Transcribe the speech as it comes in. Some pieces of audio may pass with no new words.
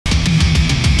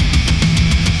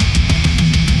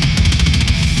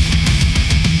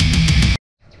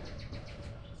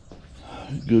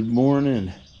Good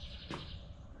morning.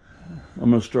 I'm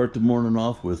going to start the morning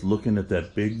off with looking at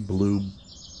that big blue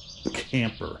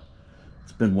camper.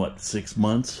 It's been, what, 6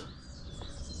 months?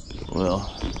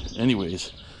 Well,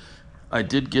 anyways, I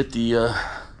did get the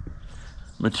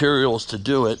materials to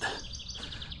do it.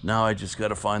 Now I just got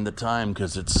to find the time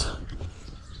because it's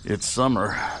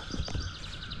summer.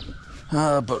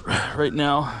 But right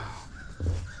now,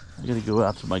 I got to go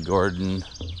out to my garden,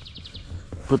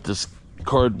 put this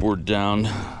cardboard down,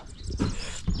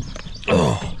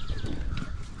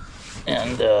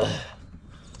 and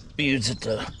use it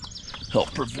to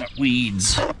help prevent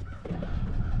weeds.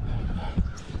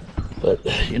 But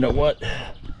you know what?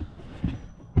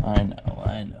 I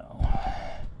know.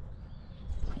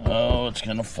 Oh, it's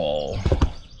gonna fall.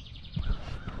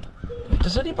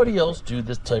 Does anybody else do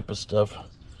this type of stuff?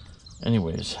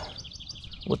 Anyways,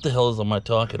 what the hell am I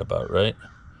talking about, right?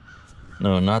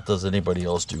 No, not does anybody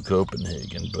else do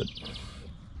Copenhagen, but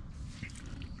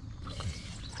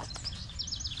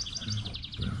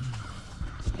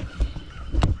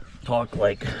talk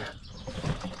like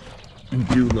and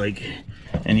do like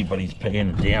anybody's paying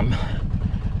a damn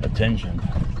attention.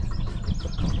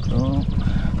 Oh,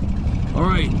 all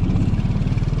right.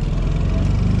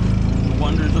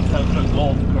 Wonders of having a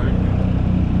golf cart.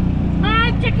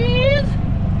 Hi, chickies.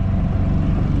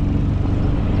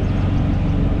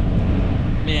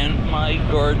 Man, my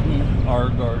garden, our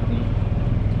garden,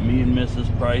 me and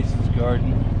Mrs. Price's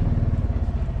garden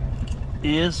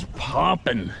is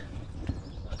popping.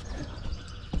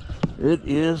 It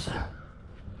is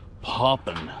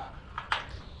popping.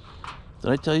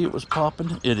 Did I tell you it was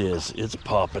popping? It is. It's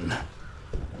popping.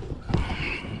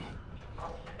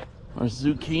 Our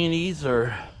zucchinis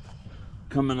are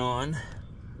coming on.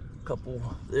 A couple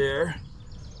there.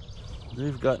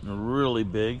 They've gotten really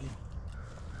big.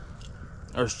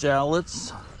 Our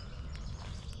shallots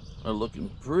are looking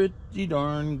pretty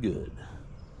darn good.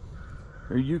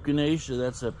 Our echinacea,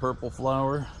 that's that purple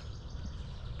flower,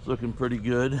 it's looking pretty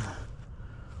good.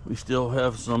 We still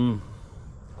have some.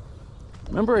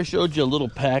 Remember I showed you a little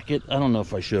packet? I don't know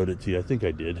if I showed it to you. I think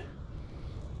I did.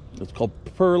 It's called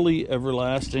Pearly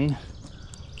Everlasting.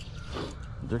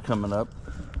 They're coming up.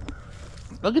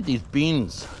 Look at these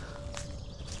beans.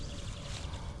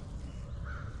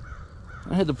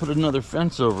 I had to put another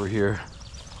fence over here,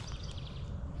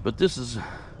 but this is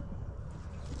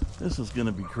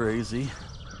gonna be crazy.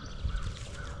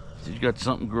 You got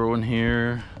something growing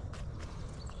here.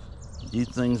 These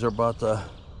things are about to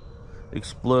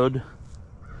explode.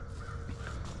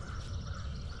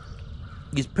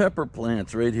 These pepper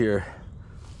plants right here.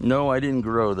 No, I didn't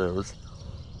grow those.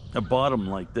 I bought them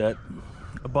like that.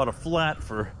 I bought a flat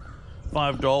for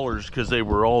 $5 because they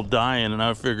were all dying, and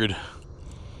I figured,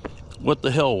 what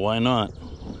the hell, why not?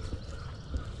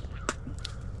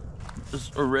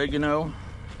 This oregano.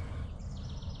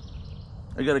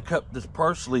 I gotta cut this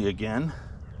parsley again.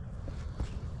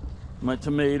 My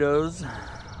tomatoes.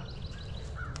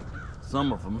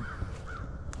 Some of them.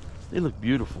 They look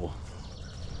beautiful.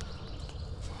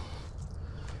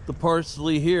 The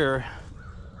parsley here,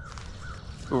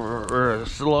 or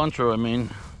cilantro, I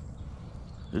mean,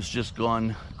 it's just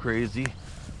gone crazy.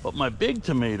 But my big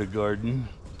tomato garden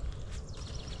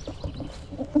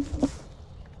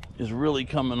is really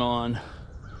coming on.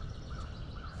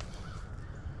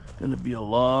 Gonna be a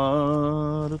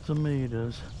lot of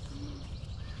tomatoes.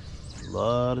 A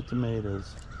lot of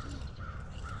tomatoes.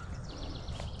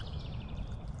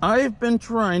 I've been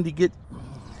trying to get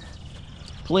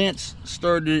plants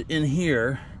started in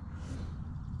here,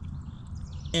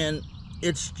 and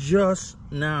it's just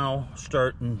now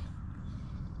starting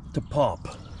to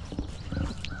pop.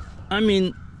 I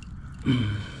mean,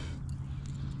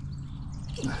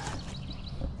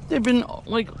 they've been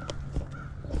like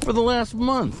for the last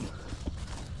month.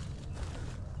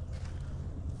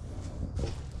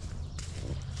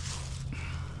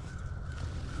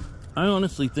 I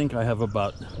honestly think I have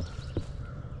about,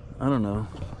 I don't know,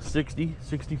 60,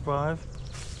 65.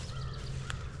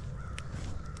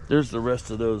 There's the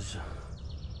rest of those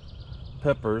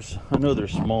peppers. I know they're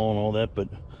small and all that, but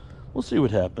we'll see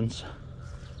what happens.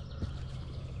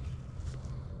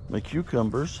 My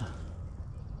cucumbers,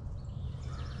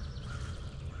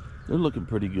 they're looking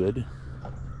pretty good.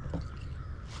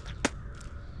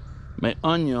 My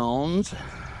onions,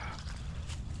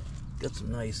 got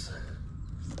some nice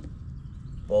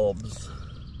bulbs.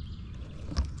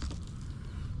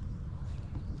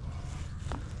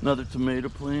 Another tomato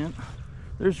plant.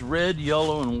 There's red,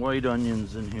 yellow, and white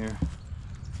onions in here.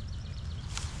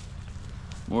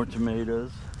 More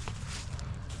tomatoes.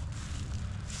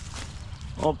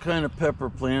 All kind of pepper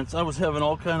plants. I was having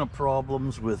all kind of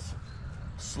problems with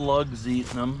slugs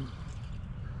eating them.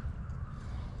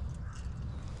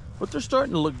 But they're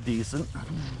starting to look decent.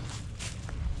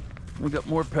 We got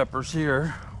more peppers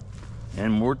here,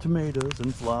 and more tomatoes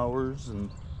and flowers,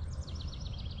 and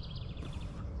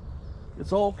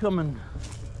it's all coming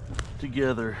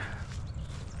together.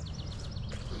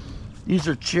 These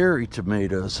are cherry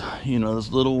tomatoes, you know,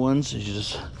 those little ones. You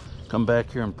just come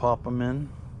back here and pop them in.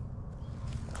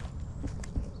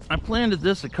 I planted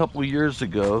this a couple years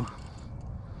ago.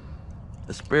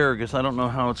 Asparagus, I don't know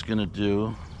how it's gonna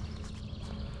do.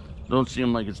 Don't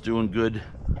seem like it's doing good.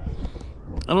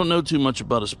 I don't know too much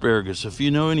about asparagus. If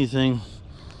you know anything,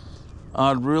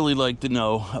 I'd really like to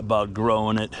know about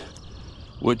growing it,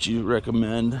 what you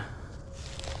recommend.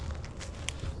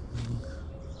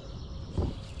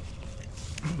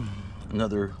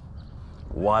 Another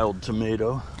wild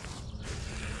tomato.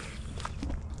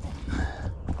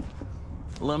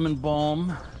 Lemon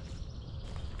balm.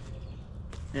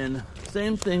 And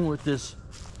same thing with this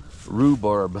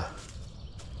rhubarb.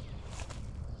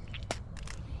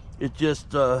 It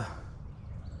just, I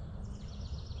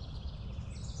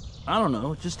don't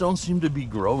know, it just don't seem to be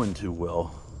growing too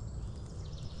well.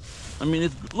 I mean,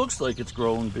 it looks like it's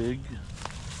growing big,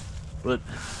 but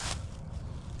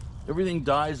everything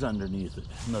dies underneath it.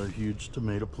 Another huge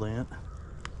tomato plant.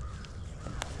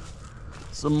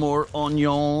 Some more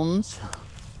onions.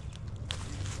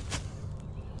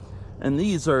 And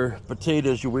these are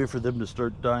potatoes. You wait for them to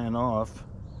start dying off.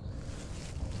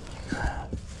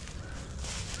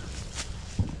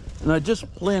 And I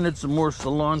just planted some more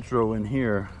cilantro in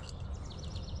here.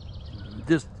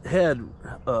 Just had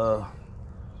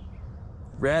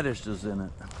radishes in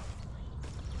it.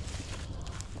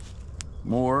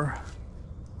 More.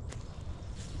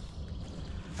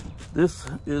 This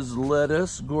is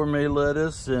lettuce, gourmet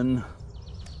lettuce, and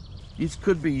these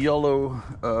could be yellow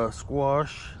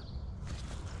squash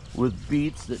with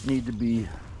beets that need to be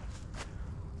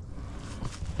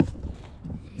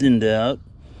thinned out.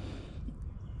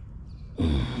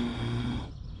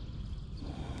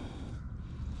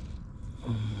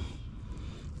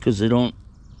 Because they don't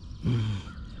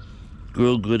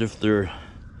grow good if they're...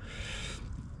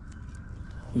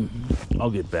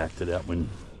 I'll get back to that one.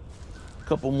 A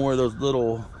couple more of those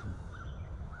little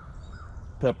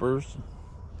peppers.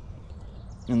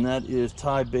 And that is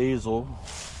Thai basil.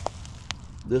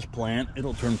 This plant,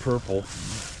 it'll turn purple.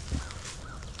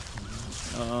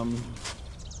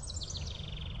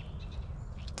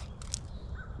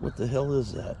 What the hell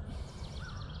is that?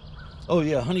 Oh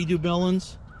yeah, honeydew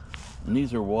melons. And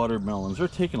these are watermelons. They're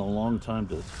taking a long time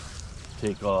to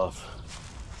take off.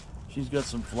 She's got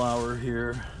some flower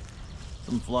here,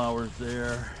 some flowers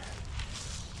there,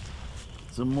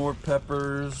 some more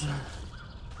peppers,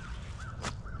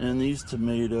 and these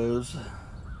tomatoes.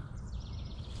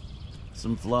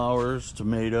 Some flowers,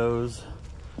 tomatoes,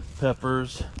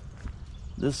 peppers.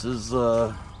 This is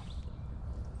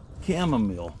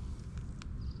chamomile.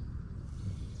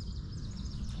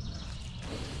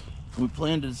 We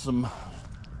planted some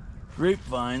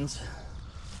grapevines,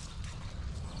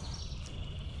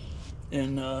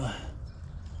 and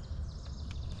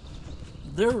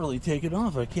they're really taking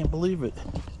off. I can't believe it.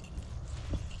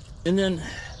 And then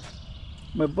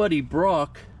my buddy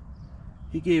Brock,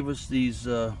 he gave us these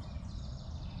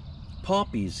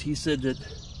poppies. He said that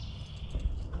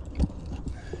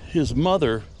his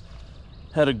mother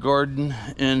had a garden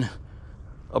and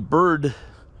a bird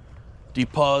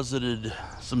deposited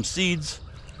some seeds,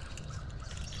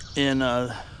 and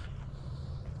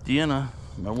Deanna,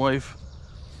 my wife,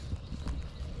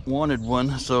 wanted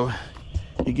one, so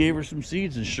he gave her some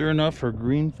seeds, and sure enough, her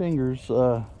green fingers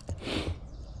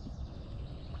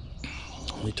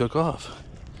they took off.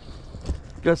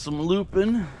 Got some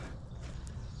lupin.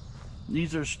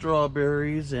 These are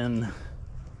strawberries, and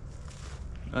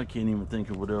I can't even think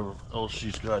of whatever else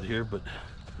she's got here, but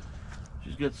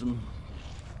she's got some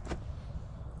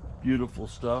beautiful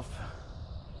stuff.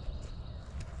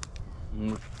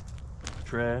 And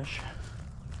trash.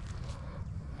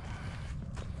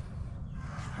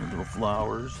 And little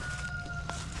flowers.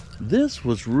 This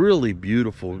was really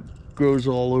beautiful. Grows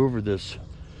all over this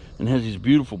and has these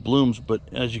beautiful blooms, but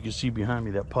as you can see behind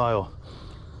me, that pile,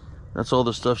 that's all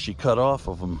the stuff she cut off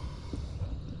of them.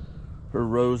 Her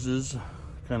roses,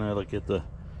 kind of like at the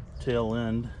tail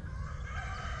end.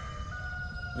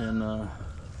 And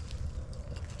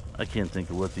I can't think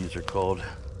of what these are called.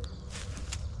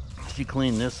 She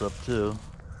cleaned this up too.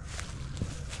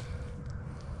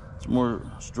 Some more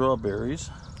strawberries.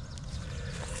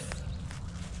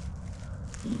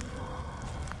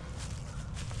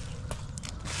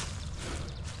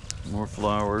 More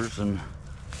flowers, and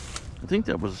I think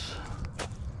that was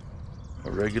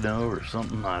oregano or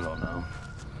something, I don't know.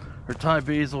 Her Thai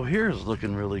basil here is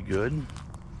looking really good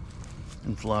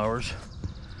in flowers.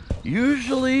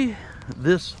 Usually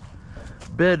this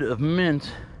bed of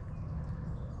mint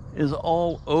is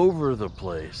all over the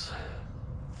place,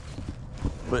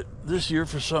 but this year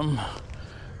for some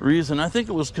reason, I think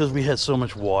it was because we had so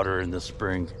much water in the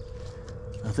spring,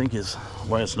 I think is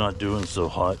why it's not doing so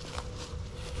hot.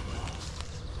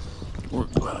 We'll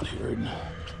go out here and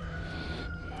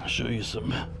show you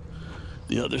some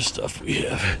the other stuff we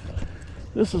have.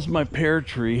 This is my pear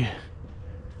tree,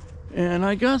 and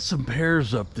I got some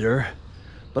pears up there,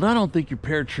 but I don't think your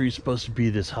pear tree is supposed to be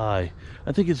this high.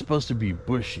 I think it's supposed to be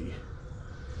bushy.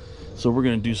 So we're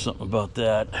gonna do something about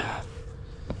that.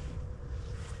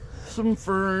 Some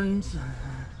ferns.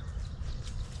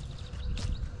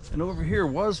 And over here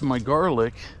was my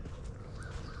garlic,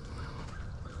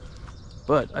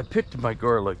 but I picked my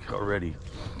garlic already.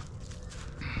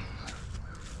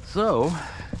 So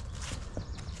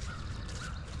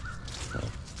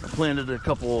I planted a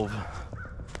couple of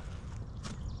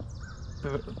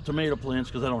tomato plants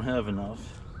because I don't have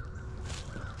enough.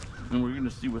 And we're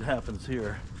gonna see what happens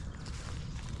here.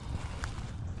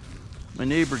 My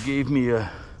neighbor gave me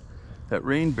that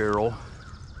rain barrel.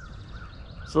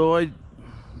 So I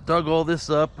dug all this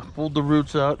up, pulled the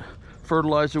roots out,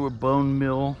 fertilized it with bone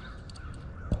meal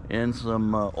and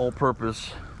some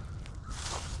all-purpose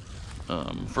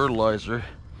fertilizer,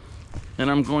 and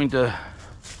I'm going to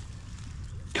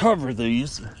cover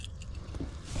these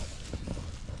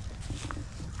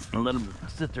and let them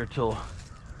sit there till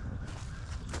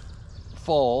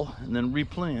fall, and then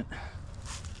replant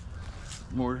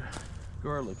more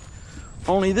garlic.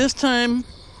 Only this time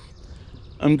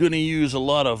I'm going to use a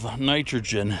lot of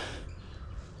nitrogen.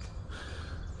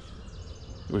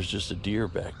 There was just a deer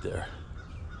back there.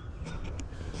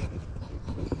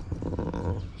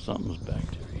 Something's back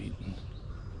there eating.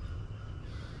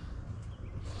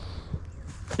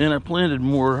 And I planted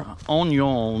more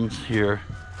onions here.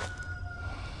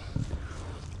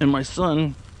 And my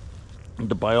son,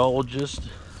 the biologist,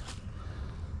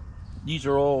 these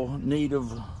are all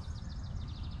native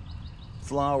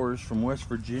flowers from West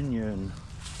Virginia and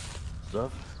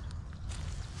stuff.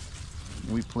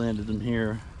 We planted them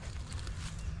here.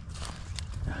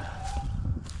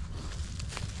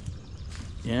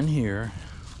 And here.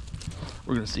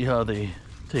 We're gonna see how they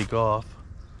take off.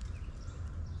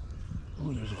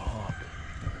 Oh, there's a hawk.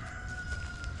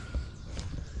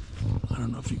 I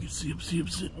don't know if you can see him. See him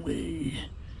sitting way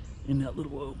in that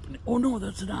little opening. Oh no,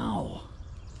 that's an owl.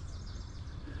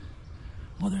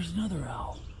 Oh, there's another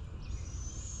owl.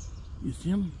 You see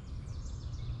him?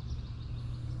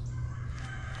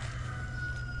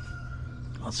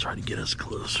 I'll try to get us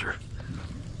closer.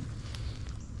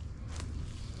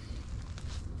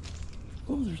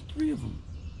 Oh, there's 3 of them.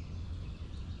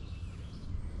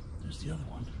 There's the other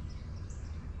one.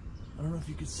 I don't know if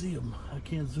you can see them. I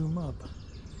can't zoom up.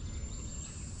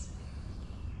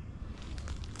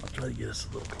 I'll try to get us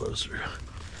a little closer.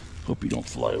 Hope you don't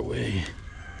fly away.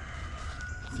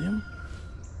 See him?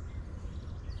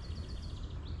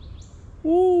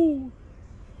 Woo!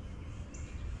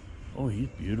 Oh, he's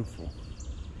beautiful.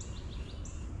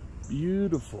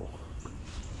 Beautiful.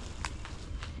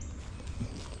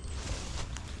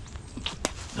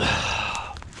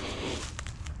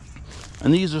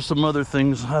 And these are some other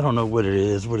things. I don't know what it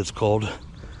is, what it's called.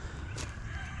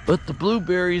 But the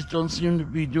blueberries don't seem to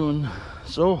be doing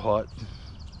so hot.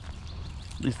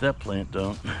 At least that plant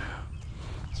don't.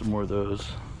 Some more of those.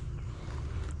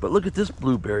 But look at this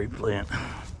blueberry plant.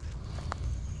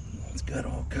 It's got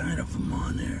all kind of them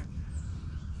on there.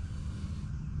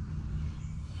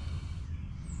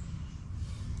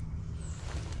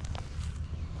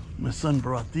 My son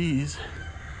brought these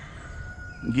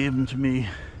and gave them to me.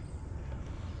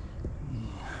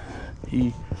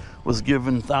 He was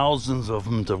given thousands of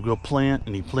them to go plant,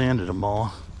 and he planted them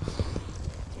all.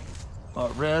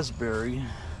 Raspberry.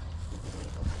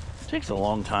 It takes a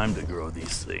long time to grow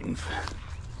these things.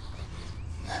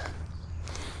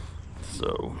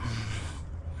 So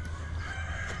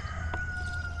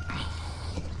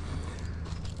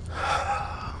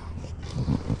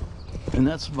and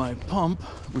that's my pump,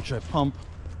 which I pump.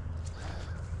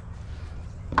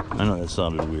 I know that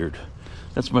sounded weird.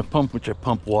 That's my pump, which I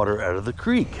pump water out of the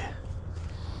creek.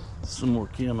 Some more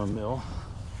chamomile.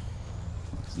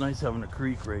 It's nice having a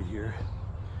creek right here.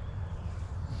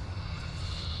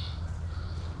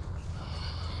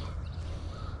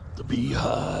 The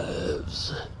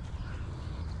beehives.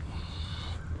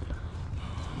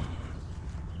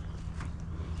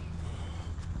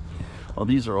 Well,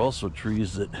 these are also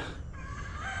trees that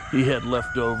he had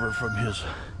left over from his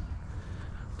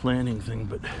planting thing,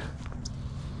 but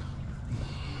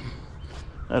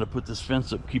I had to put this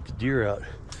fence up, keep the deer out.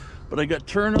 But I got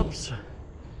turnips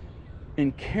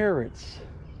and carrots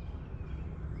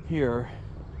here,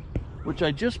 which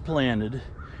I just planted,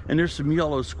 and there's some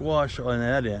yellow squash on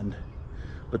that end.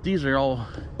 But these are all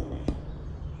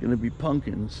gonna be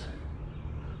pumpkins.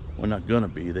 Well, not gonna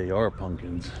be, they are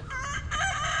pumpkins.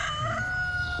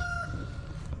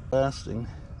 Lasting.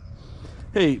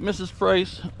 Hey, Mrs.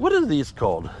 Price, what are these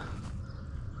called?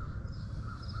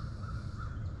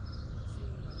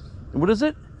 What is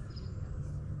it?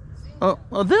 Oh,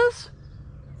 this?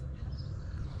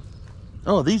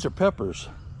 Oh, these are peppers.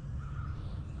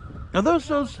 Are those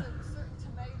those?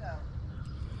 Tomato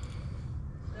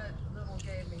that little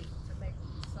gave me to make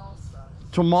salsa.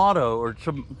 Tomato or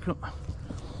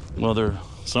well, they're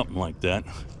something like that.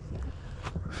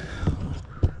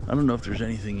 I don't know if there's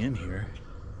anything in here.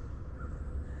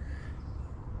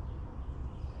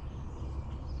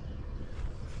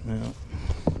 No.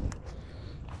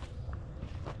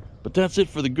 But that's it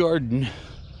for the garden.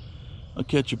 I'll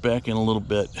catch you back in a little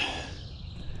bit.